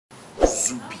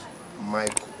Zubi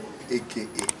Michael, aka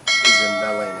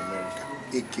Zendala in America,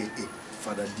 aka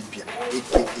Father Dibia,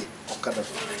 aka Okada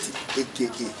 50,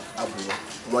 aka Abu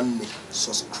One.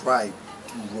 Subscribe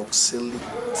to Rockcelly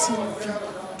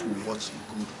TV to watch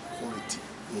good quality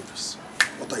movies.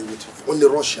 What are you waiting for? Only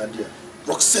Russia there.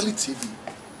 Rockcelly TV.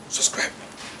 Subscribe.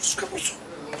 Subscribe also.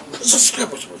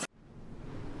 Subscribe also.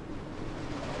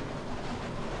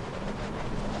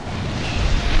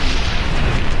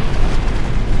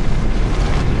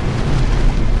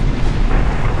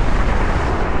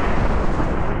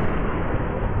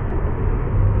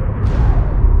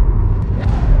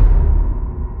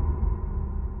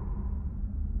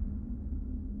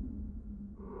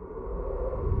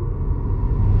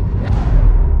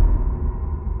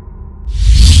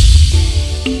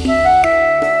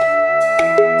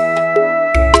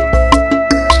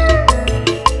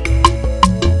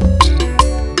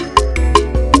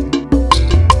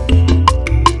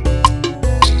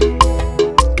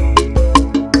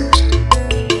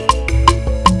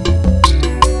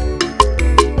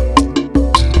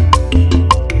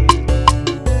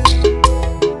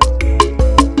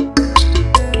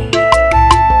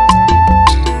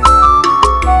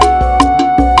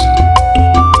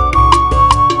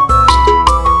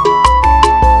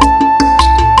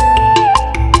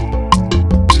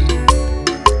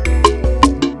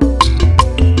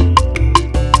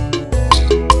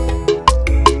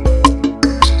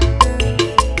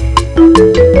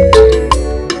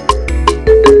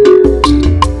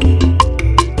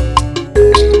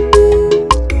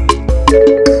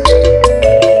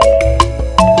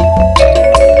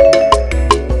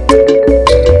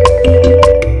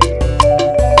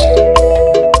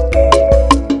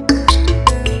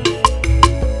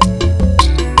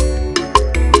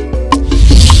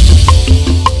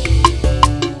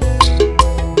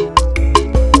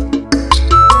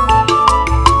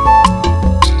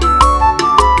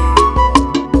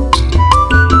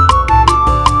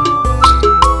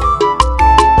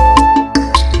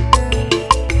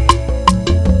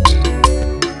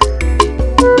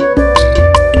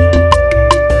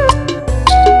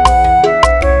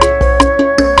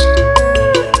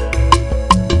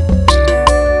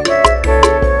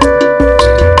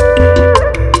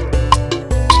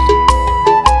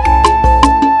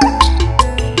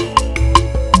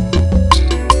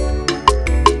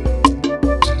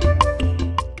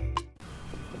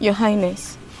 Your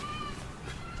Highness,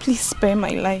 please spare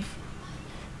my life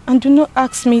and do not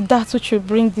ask me that which will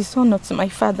bring dishonor to my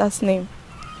father's name.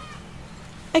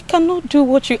 I cannot do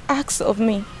what you ask of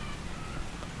me.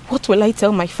 What will I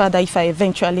tell my father if I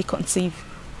eventually conceive?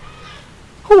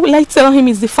 Who will I tell him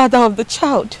is the father of the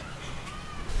child?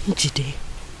 Jide,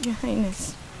 Your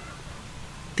Highness,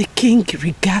 the king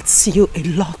regards you a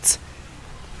lot.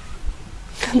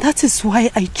 And that is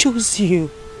why I chose you.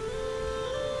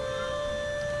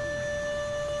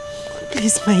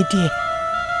 Please, my dear.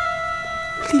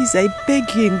 Please, I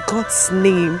beg you in God's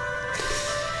name.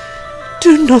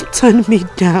 Do not turn me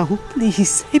down,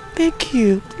 please. I beg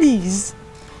you, please.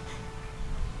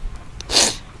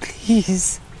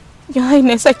 Please. Your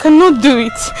Highness, I cannot do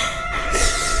it.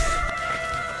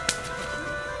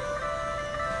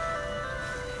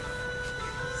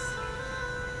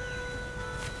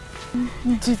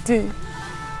 Jide.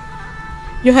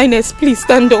 Your Highness, please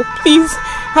stand up, please.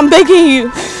 I'm begging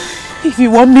you. If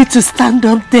you want me to stand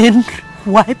up, then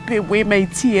wipe away my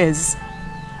tears.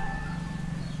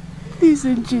 Please,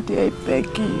 Jide, I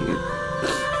beg you.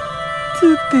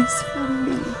 Do this for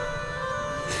me.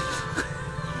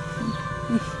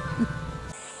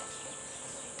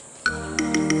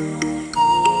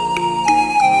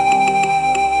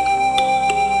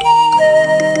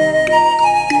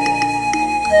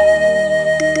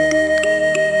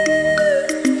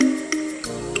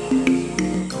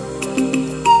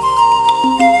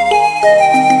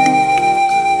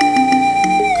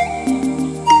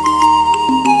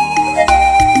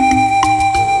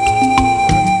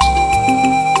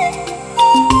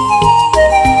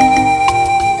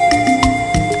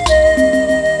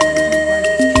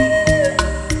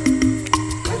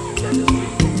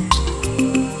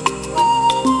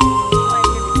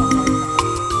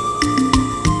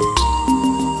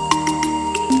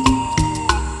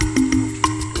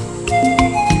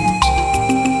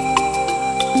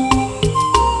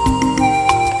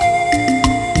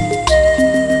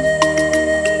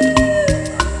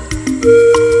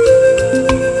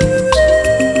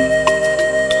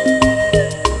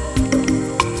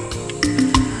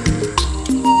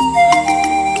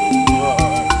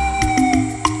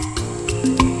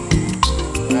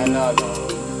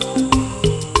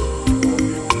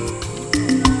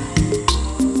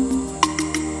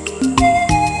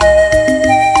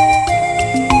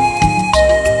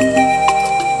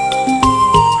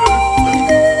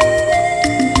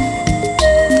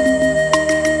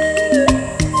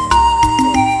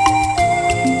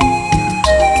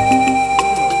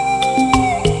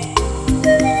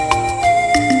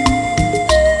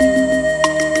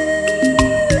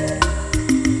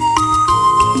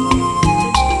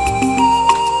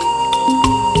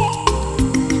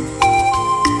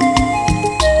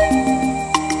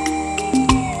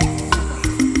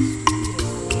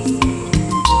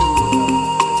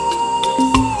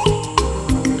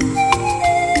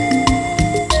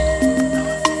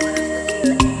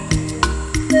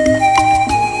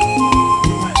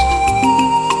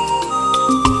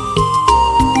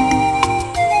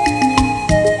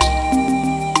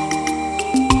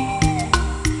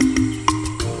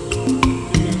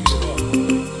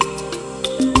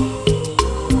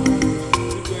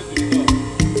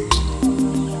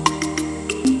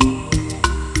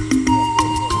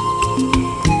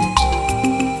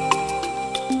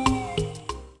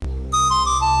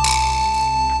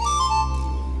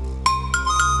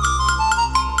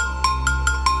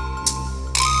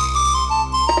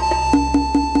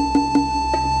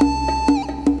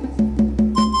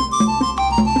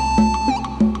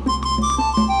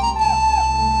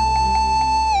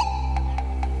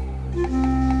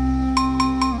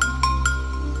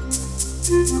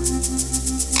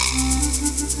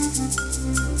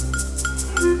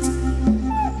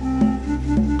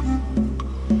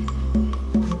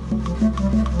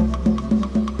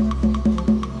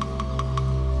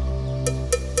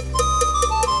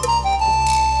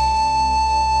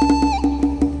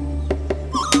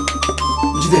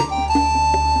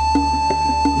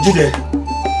 Jide,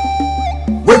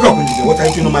 wake up, Jide. What are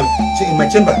you doing in my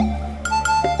chamber?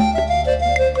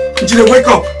 Jide, wake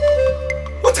up.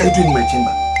 What are you doing in my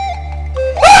chamber?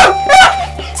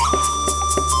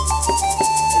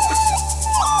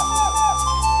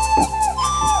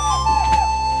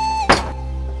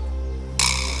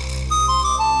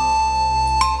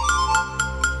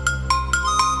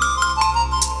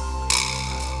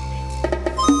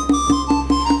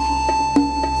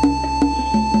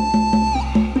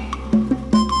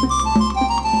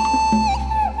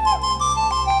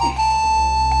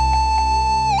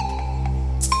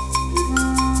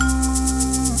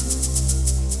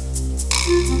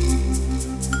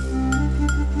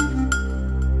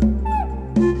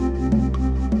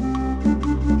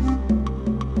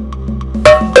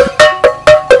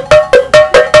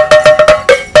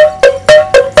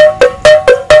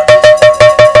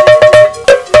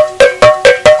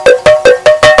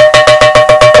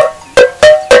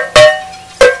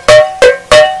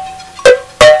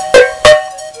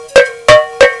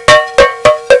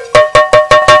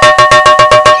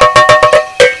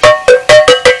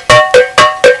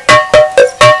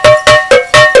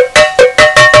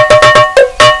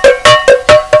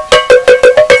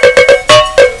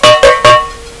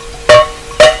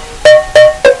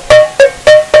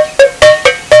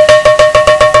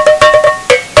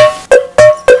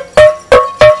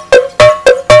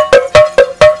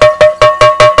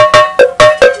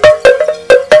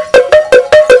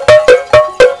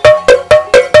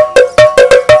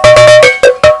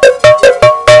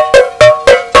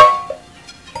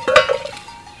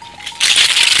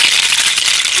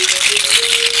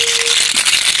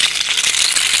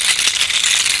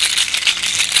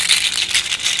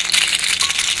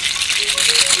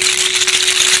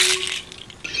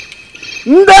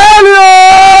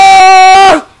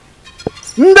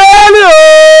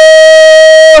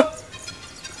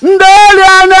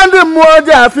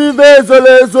 Five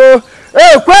Zolezo,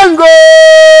 Kwengo.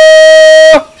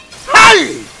 Hi!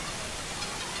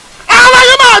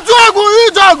 Alagama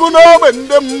Jogu no when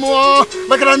the more,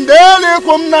 Macrandele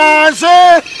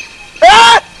Kumnase.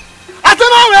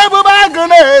 Atana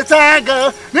Bagane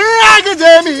Taga, Niaga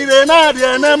Jamie, the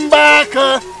Nadia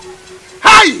Nembaka.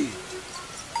 Hi!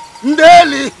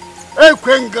 Ndeli,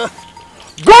 Kwenga.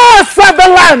 God save the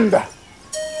land!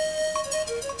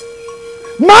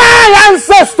 My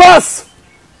ancestors!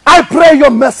 I pray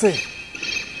your mercy.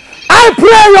 I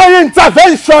pray your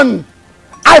intervention.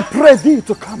 I pray thee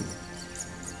to come.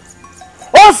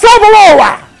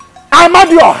 Osabolowa,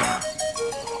 Amadio,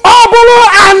 Obulu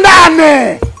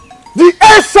Andane, the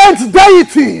ancient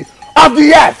deity of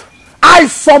the earth, I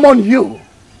summon you.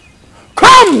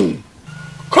 Come!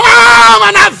 Come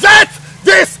and avert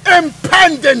this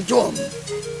impending doom.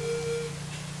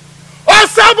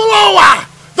 Osabolowa,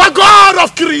 the God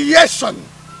of creation.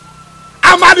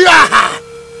 Amadiaha,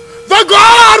 the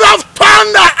God of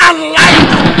thunder and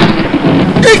lightning.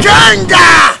 Ikenga,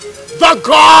 the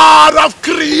God of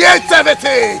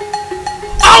creativity.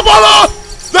 Obolo,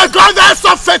 the goddess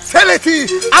of fertility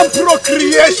and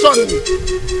procreation.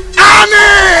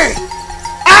 Ane,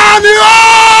 Ane,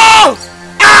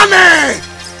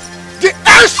 the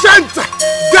ancient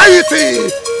deity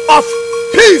of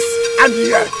peace and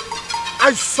the earth.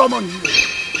 I summon you.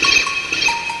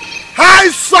 I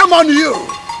summon you.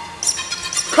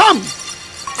 Come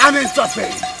and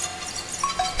intervene.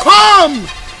 Come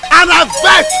and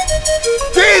avert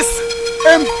this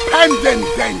impending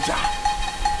danger.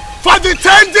 For the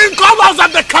changing colors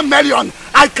of the chameleon,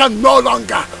 I can no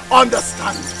longer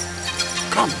understand.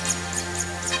 Come.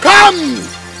 Come.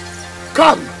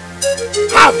 Come.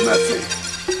 Have mercy.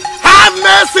 Have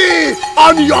mercy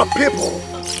on your people.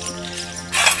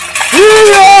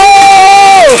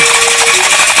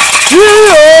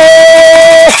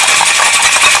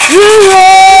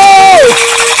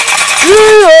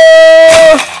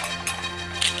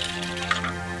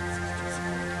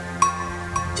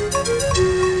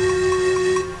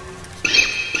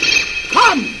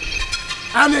 Come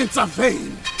and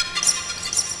intervene.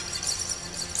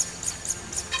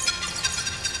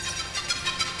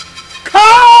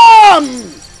 Come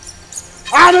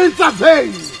and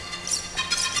intervene.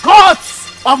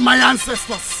 Gods of my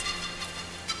ancestors.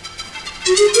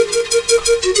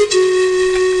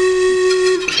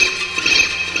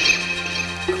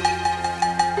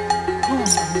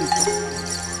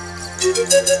 Iyo!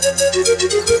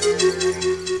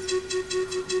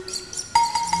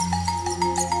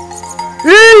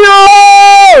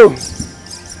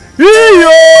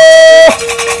 Iyo!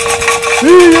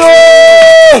 Iyo!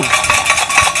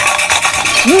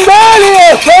 Ndali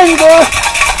ekwengo!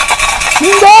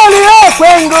 Ndali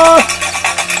ekwengo!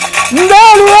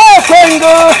 Ndali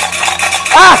ekwengo!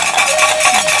 Ah!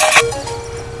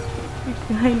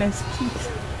 Your Highness,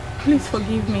 please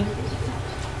forgive me.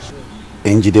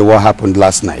 Njide, what happened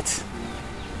last night?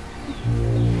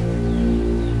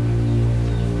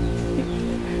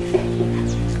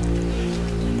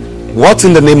 What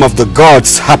in the name of the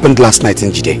gods happened last night,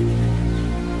 Njide?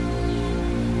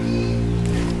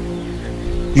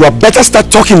 You had better start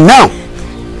talking now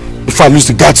before I lose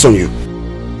the guards on you.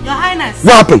 Your Highness.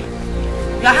 What happened?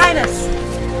 Your Highness.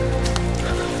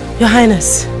 Your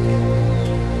Highness.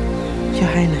 Your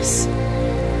Highness.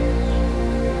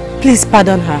 Please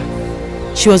pardon her.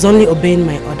 She was only obeying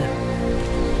my order.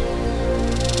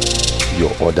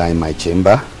 Your order in my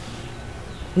chamber?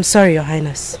 I'm sorry, Your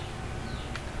Highness.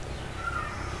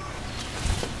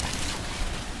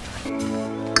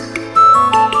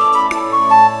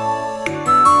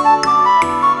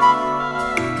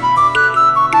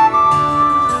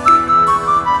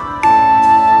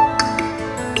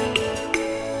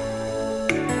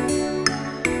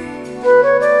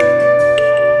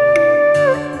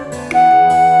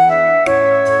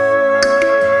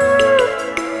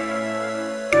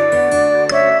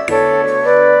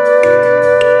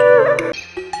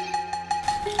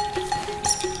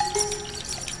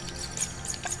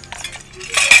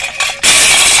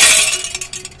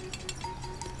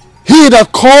 He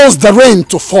that caused the rain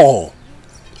to fall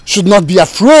should not be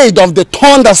afraid of the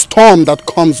thunderstorm that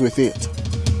comes with it.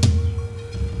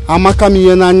 Amaka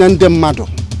miye n'anya ndị mmadụ,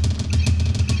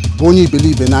 onye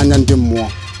believe n'anya ndị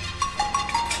mmụọ.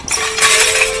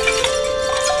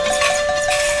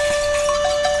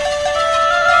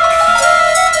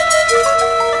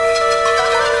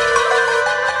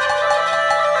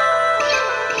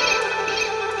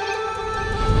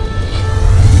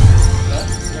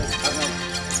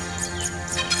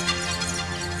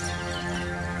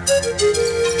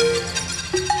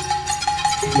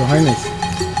 Your Highness.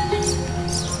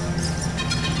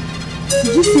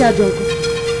 Did you see Ajogo?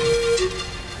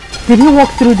 Did he walk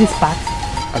through this path?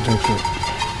 I don't know.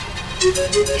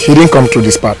 He didn't come through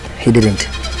this path. He didn't.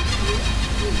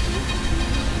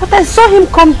 But I saw him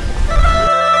come.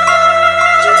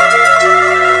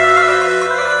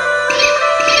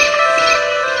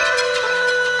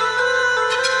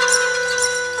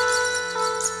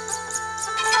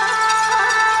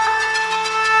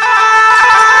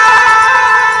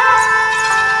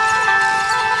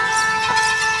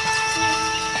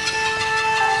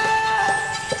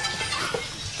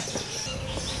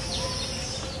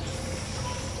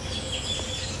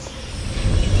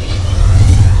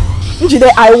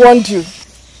 Njide, I warned you.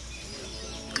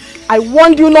 I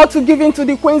warned you not to give in to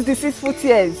the queen's deceitful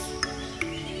tears.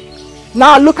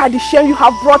 Now look at the shame you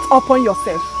have brought upon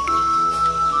yourself.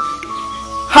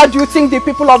 How do you think the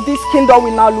people of this kingdom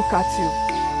will now look at you?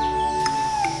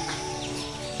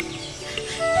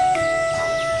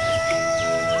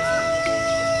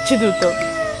 Chiduto,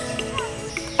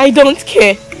 I don't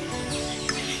care.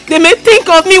 They may think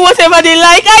of me whatever they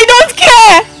like. I don't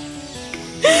care.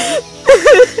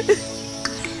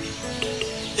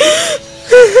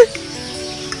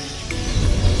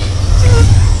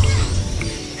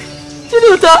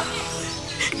 Chiduto.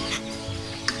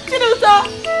 Chiduto.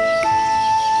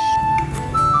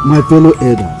 My fellow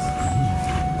elders,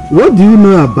 what do you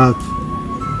know about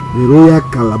the royal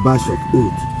calabash of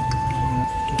oath?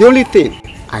 The only thing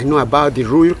I know about the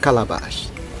royal calabash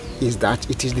is that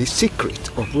it is the secret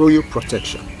of royal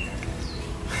protection.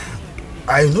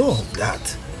 I know of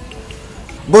that.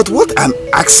 But what I'm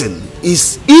asking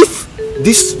is if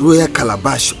this royal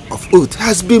calabash of oath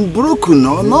has been broken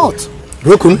or not.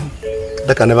 Broken?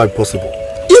 That can never be possible.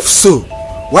 If so,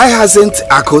 why hasn't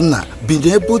Akona been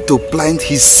able to plant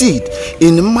his seed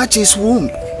in Machi's womb?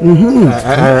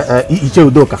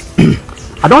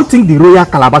 I don't think the royal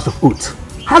calabash of oath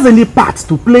has any part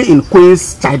to play in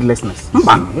Queen's childlessness.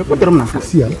 I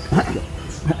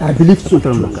believe so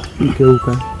too.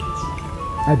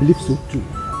 I believe so too.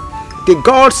 The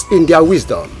gods in their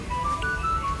wisdom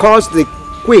caused the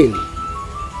queen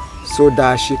so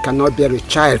that she cannot bear a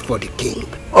child for the king.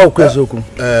 Okay, Zoku.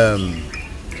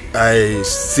 I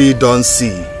still don't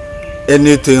see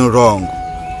anything wrong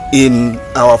in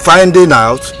our finding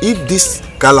out if this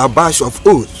calabash of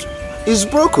oath is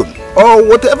broken or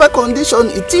whatever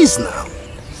condition it is now.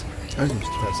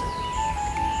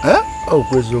 Huh? Oh,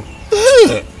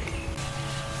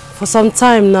 For some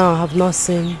time now, I have not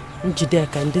seen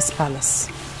Njideka in this palace.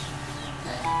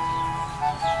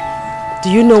 Do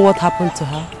you know what happened to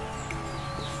her?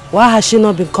 Why has she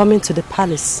not been coming to the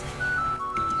palace?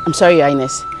 I'm sorry, Your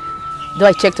Highness. Though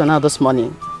I checked on her this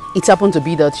morning, it happened to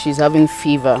be that she's having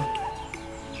fever.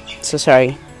 So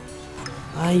sorry.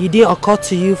 And it didn't occur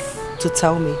to you to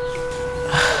tell me?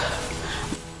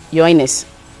 Your Highness,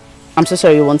 I'm so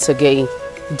sorry once again.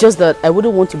 Just that I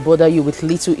wouldn't want to bother you with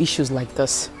little issues like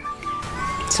this.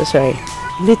 So sorry.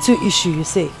 Little issue, you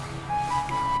say?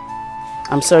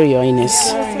 I'm sorry, Your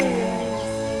Highness.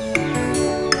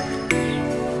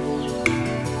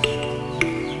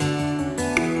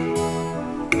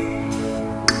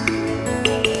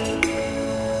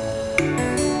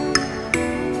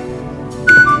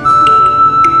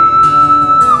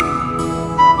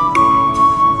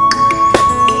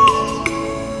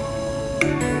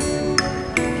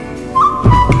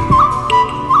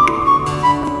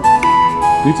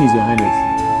 Greetings, Your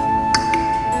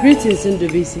Highness. Greetings,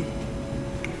 Ndubisi.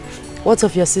 What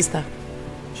of your sister?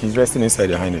 She's resting inside,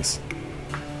 Your Highness.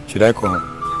 Should I call her?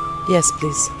 Yes,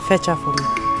 please. Fetch her for me.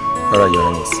 Alright, Your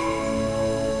Highness.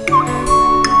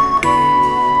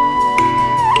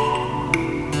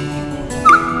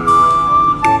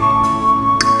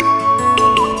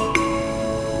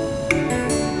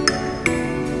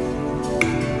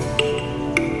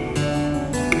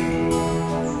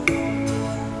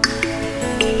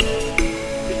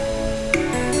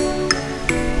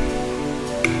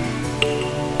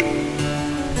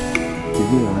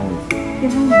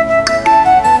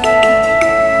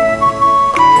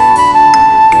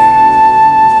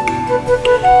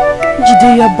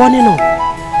 Jide, you are burning up.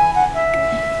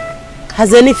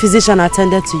 Has any physician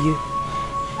attended to you?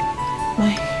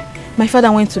 My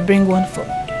father went to bring one for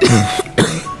me.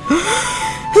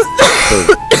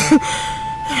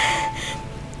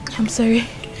 I'm sorry.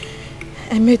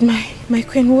 I made my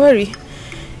queen worry.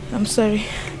 I'm sorry.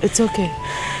 It's okay.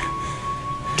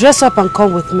 Dress up and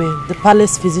come with me. The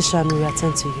palace physician will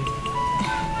attend to you.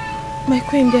 My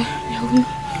queen there.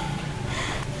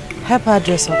 Help her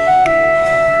dress up.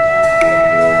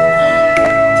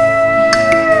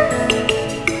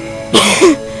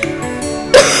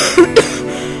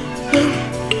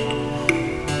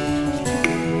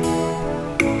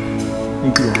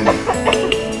 Thank you, Your Highness.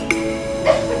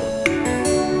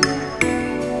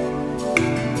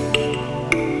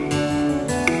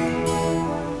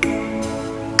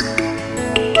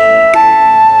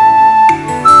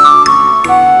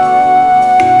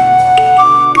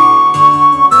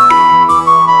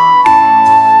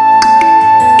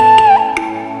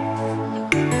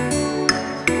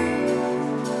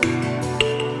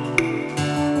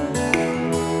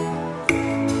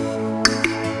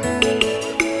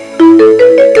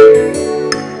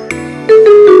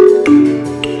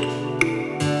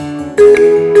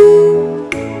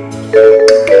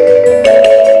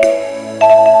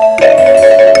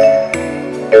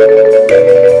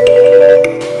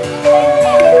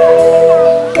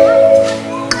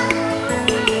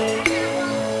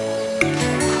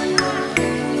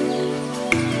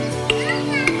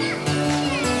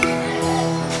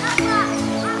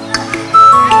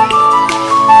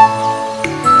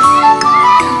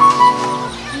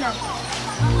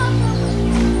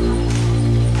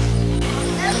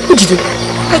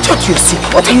 You're sick.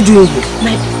 What are you doing here?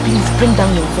 Please bring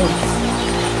down your voice.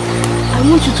 I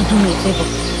want you to do me a favor.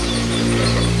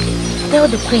 Tell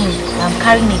the queen I'm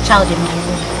carrying a child in my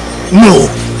womb. No,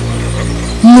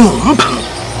 Mba.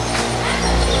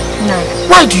 No.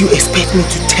 Why do you expect me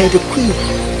to tell the queen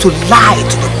to lie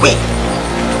to the queen?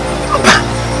 Mba,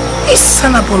 it's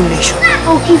an abomination.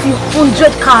 I'll give you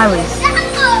 100 cowries.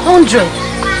 100.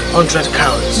 100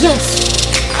 cowries? Yes.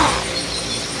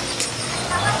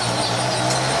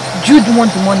 Do you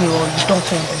want the money or you don't want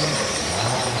the money?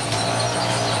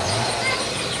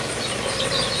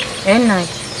 And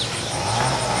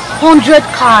 100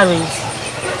 cowries.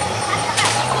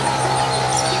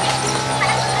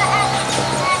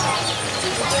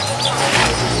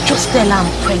 Just tell her I'm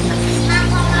pregnant.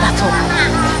 That's all.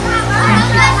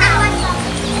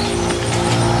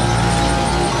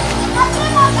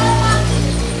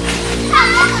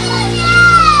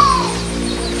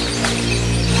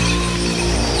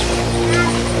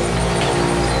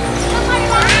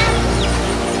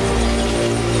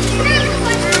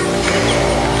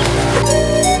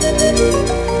 Thank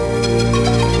you.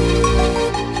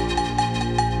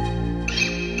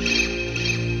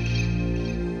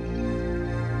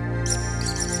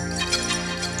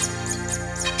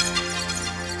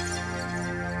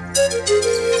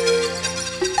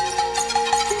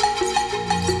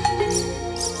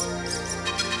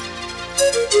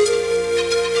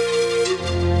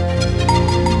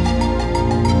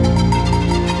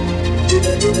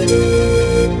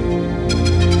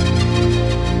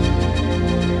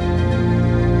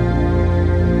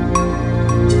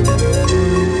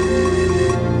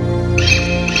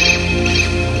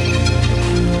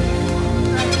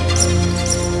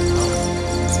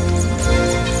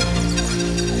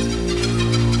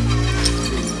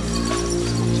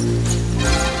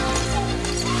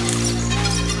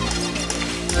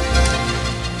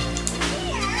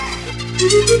 She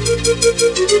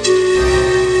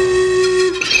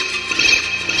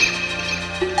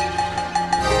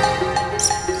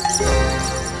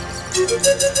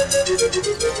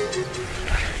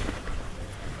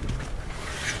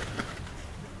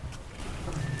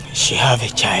have a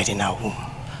child in her womb.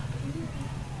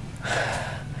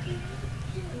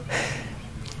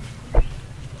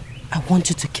 I want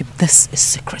you to keep this a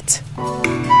secret.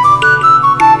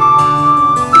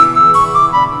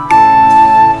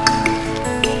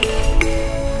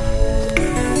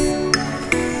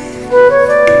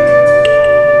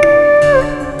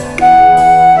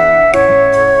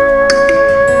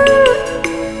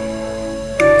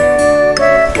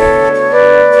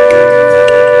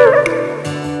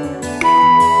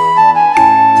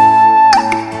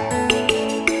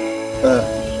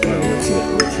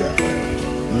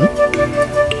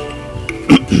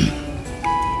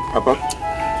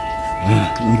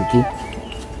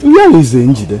 Where is the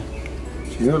Njide?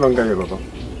 She's no longer here, Papa.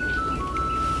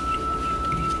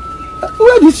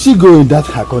 Where did she go in that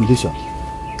her condition?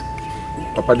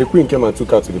 Papa, the queen came and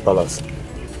took her to the palace.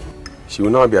 She will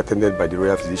now be attended by the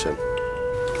royal physician.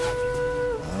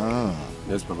 Ah.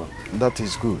 Yes, Papa. That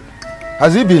is good.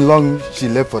 Has it been long she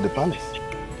left for the palace?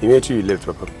 Immediately you left,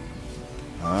 Papa.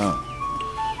 Ah.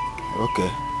 Okay.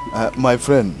 My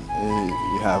friend,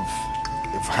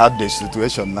 you've had the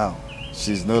situation now.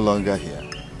 She's no longer here.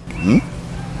 Hmm?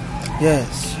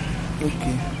 Yes.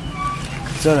 Okay.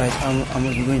 It's alright.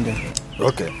 I'm going there.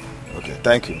 Okay. Okay.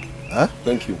 Thank you. Huh?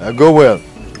 Thank you. Go well.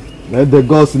 Let the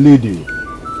gods lead you.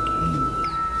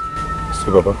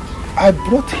 So, Papa? I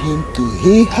brought him to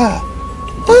hear her.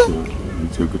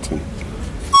 It's a good thing.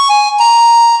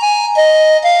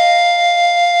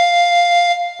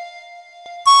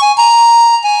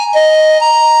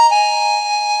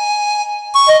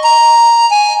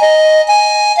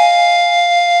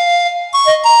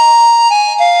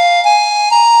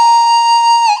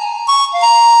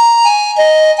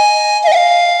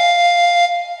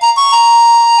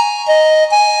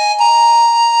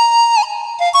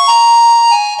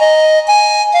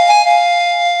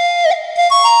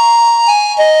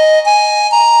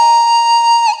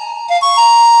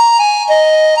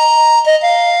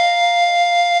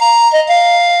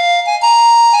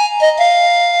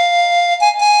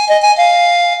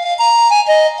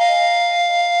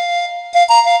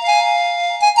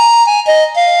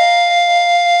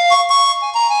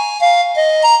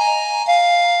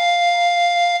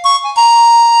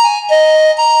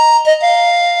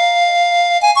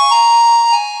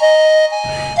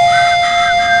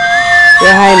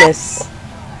 Your Highness.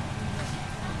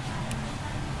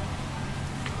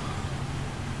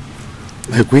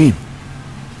 My queen,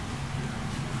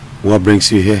 what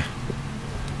brings you here?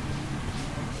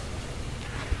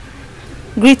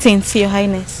 Greetings, Your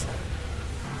Highness.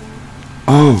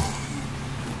 Oh.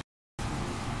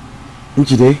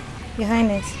 Njide, Your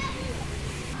Highness.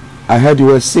 I heard you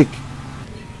were sick.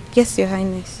 Yes, Your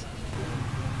Highness.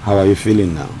 How are you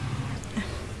feeling now?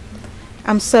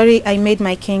 I'm sorry I made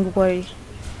my king worry,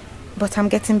 but I'm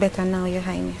getting better now, Your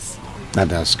Highness.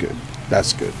 That's good.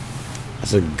 That's good.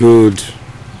 That's a good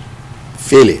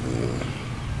feeling.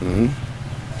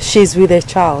 Mm-hmm. She's with a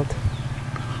child.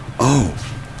 Oh.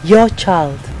 Your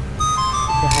child,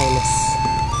 Your Highness.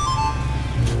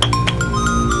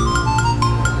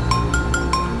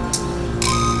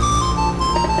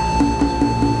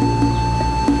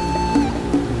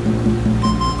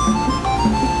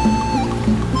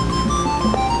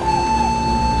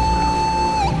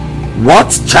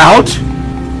 What child?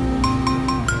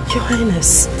 Your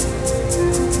Highness,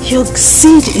 your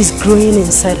seed is growing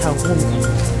inside her womb.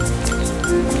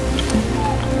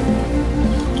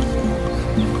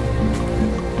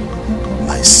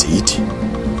 My seed?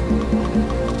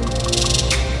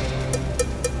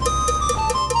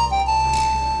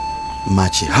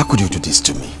 Machi, how could you do this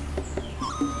to me?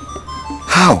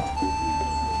 How?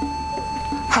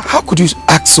 How could you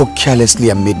act so carelessly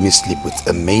and made me sleep with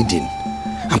a maiden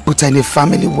and put her in a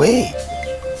family way?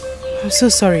 I'm so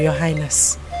sorry, Your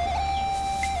Highness.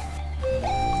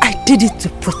 I did it to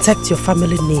protect your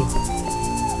family name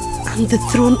and the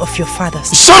throne of your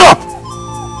fathers. Shut up!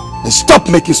 And stop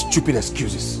making stupid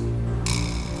excuses.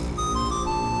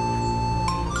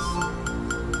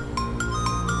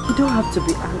 You don't have to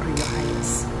be angry, Your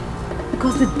Highness,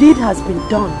 because the deed has been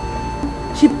done.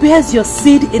 She bears your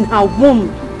seed in her womb.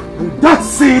 And that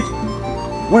seed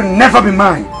will never be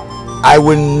mine. I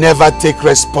will never take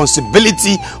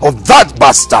responsibility of that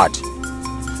bastard.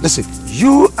 Listen,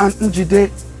 you and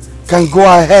Njide can go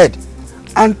ahead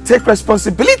and take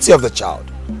responsibility of the child.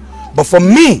 But for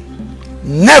me,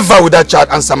 never will that child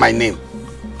answer my name.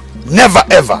 Never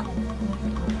ever.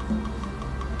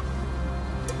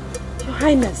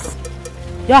 Highness.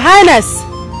 Your Highness.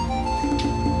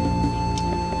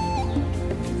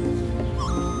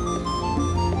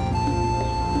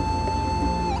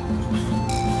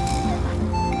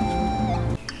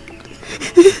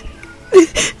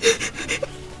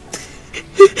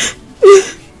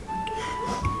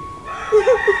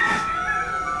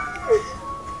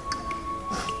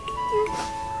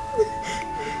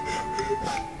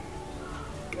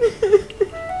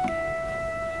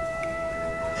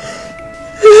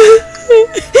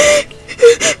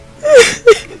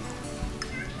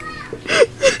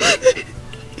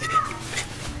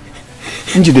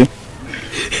 Njide,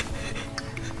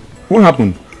 what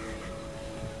happened?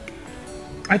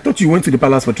 I thought you went to the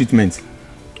palace for treatment.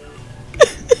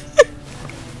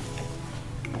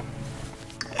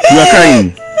 You are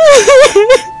crying.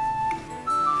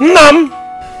 Nam!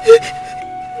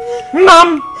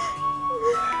 Nam!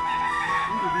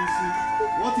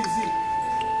 What is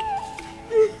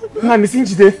it? Nam, is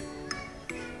Njide?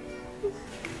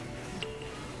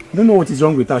 I don't know what is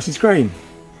wrong with her. She's crying.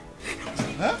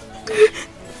 Huh?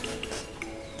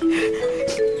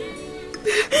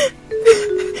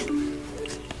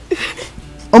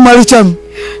 Omaricham,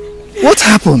 what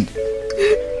happened?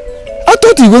 I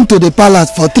thought you went to the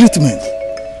palace for treatment.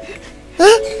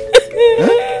 Huh?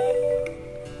 Huh?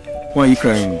 Why are you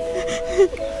crying?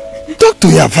 Talk to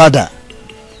your father.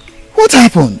 What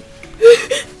happened?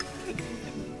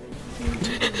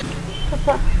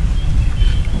 Papa,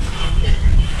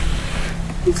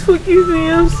 please forgive me,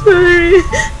 I'm sorry.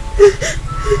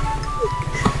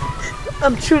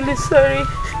 I'm truly sorry.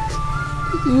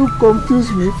 You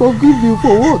confuse me. Forgive you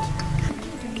for what?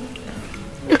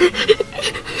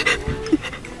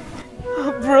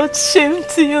 I brought shame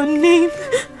to your name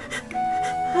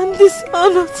and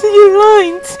dishonor to your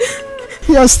lines.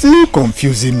 You are still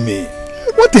confusing me.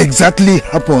 What exactly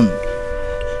happened?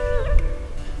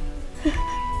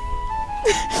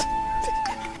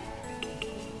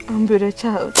 I'm with a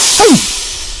child.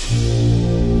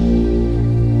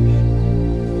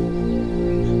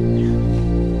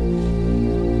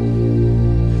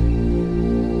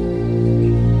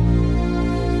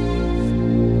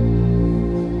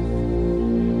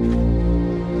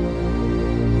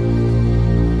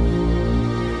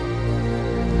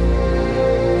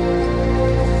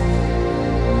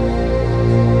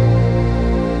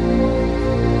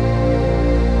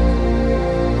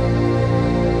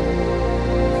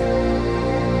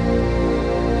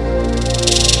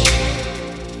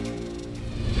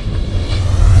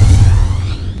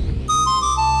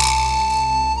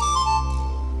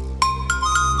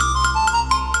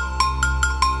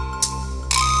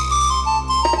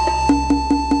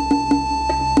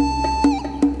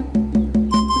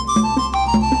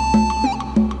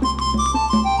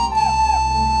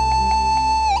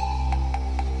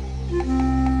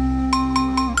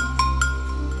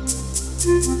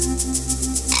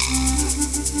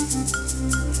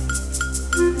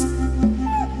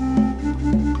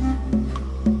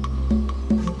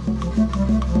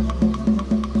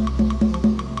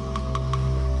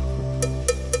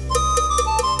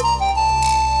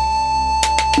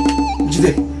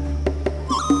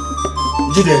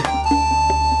 Njide,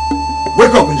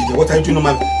 wake up, Njide. What are you doing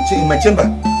in my chamber?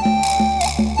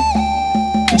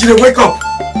 Njide, wake up.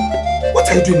 What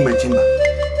are you doing in my chamber?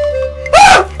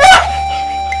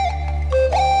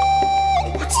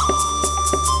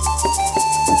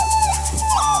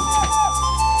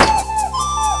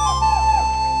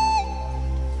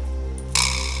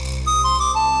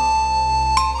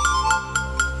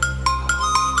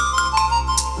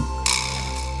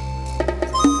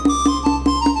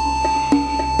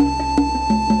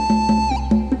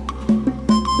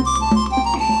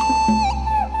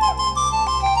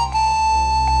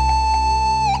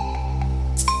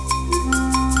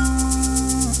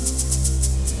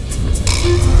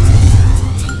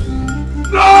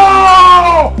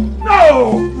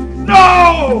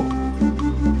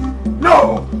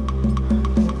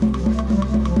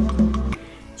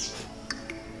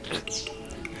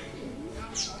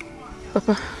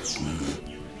 Papa,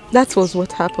 that was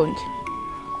what happened.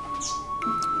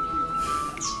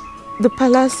 The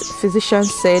palace physician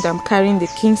said I'm carrying the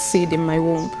king's seed in my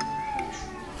womb.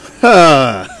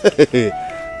 Huh?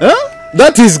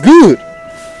 That is good.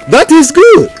 That is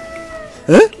good.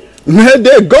 Huh? May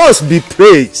the gods be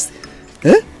praised.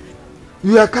 Huh?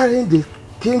 You are carrying the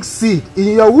king's seed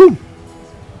in your womb.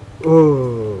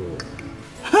 Oh.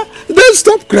 Huh? Then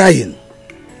stop crying.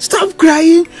 Stop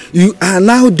crying. You are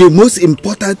now the most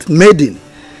important maiden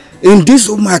in this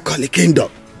OKOLI kingdom.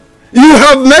 You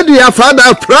have made your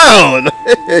father proud.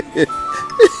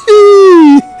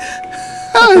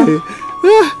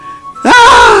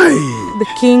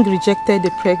 king rejected the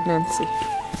pregnancy.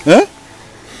 Huh?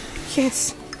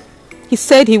 Yes. He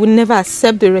said he would never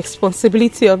accept the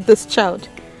responsibility of this child,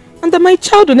 and that my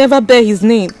child will never bear his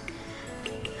name.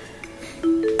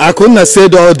 I couldn't have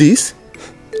said all this.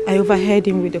 I overheard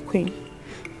him with the queen.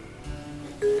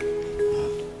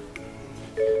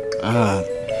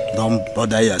 Don't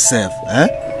bother yourself, eh?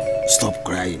 Stop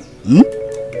crying.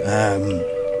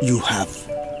 You have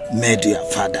made your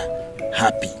father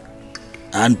happy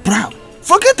and proud.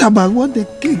 Forget about what the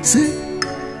king said.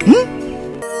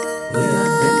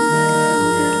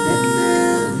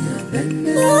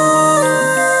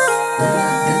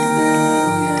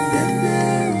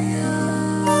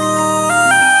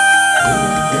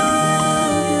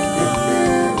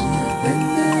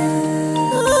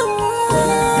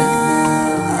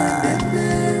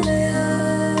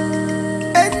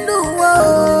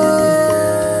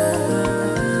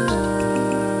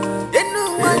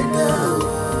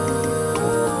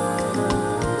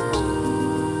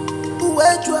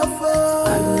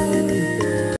 I